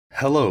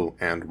Hello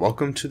and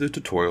welcome to the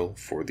tutorial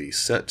for the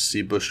Set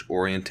Cbush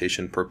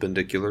Orientation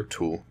Perpendicular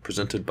tool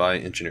presented by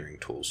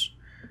EngineeringTools.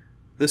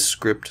 This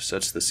script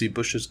sets the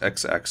Cbush's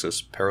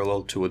x-axis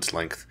parallel to its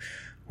length,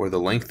 where the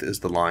length is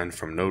the line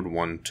from node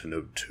 1 to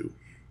node 2.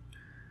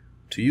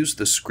 To use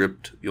this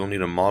script, you'll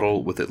need a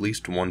model with at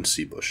least one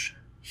Cbush.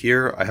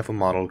 Here I have a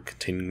model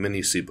containing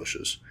many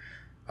Cbushes.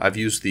 I've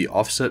used the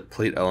Offset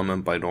Plate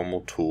Element by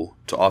Normal tool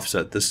to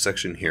offset this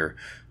section here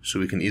so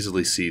we can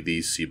easily see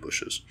these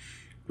Cbushes.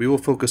 We will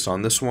focus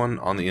on this one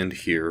on the end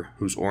here,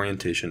 whose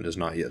orientation is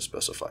not yet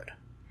specified.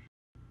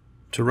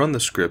 To run the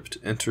script,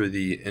 enter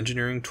the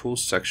EngineeringTools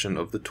section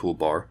of the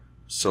toolbar,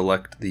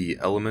 select the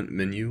Element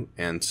menu,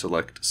 and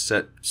select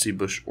Set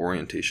Cbush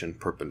Orientation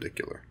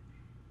Perpendicular.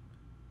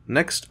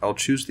 Next, I'll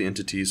choose the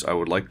entities I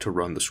would like to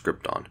run the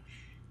script on.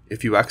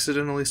 If you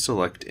accidentally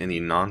select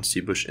any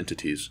non-Cbush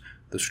entities,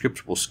 the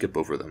script will skip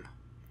over them.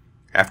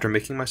 After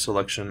making my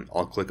selection,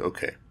 I'll click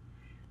OK.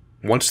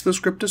 Once the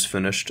script is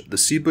finished, the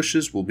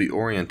Cbushes will be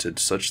oriented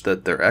such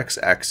that their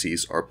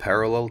x-axes are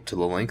parallel to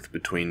the length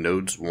between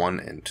nodes 1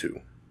 and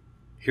 2.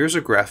 Here's a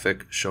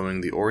graphic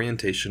showing the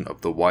orientation of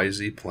the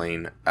YZ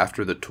plane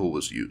after the tool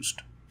was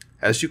used.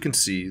 As you can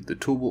see, the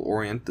tool will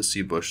orient the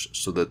Cbush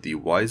so that the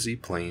YZ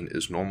plane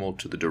is normal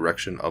to the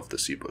direction of the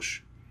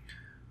Cbush.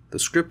 The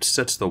script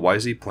sets the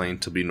YZ plane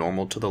to be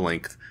normal to the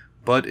length,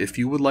 but if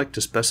you would like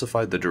to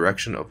specify the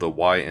direction of the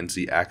Y and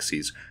Z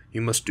axes,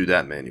 you must do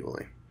that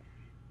manually.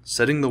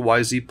 Setting the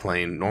YZ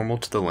plane normal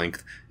to the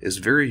length is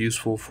very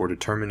useful for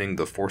determining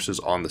the forces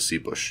on the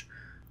Cbush.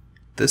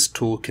 This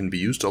tool can be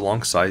used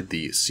alongside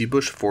the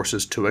Cbush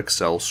Forces to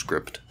Excel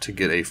script to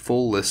get a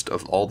full list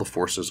of all the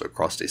forces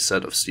across a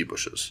set of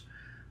Cbushes.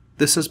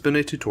 This has been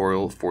a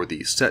tutorial for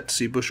the Set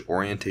Cbush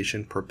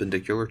Orientation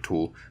Perpendicular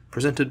tool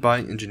presented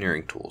by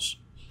EngineeringTools.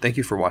 Thank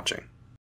you for watching.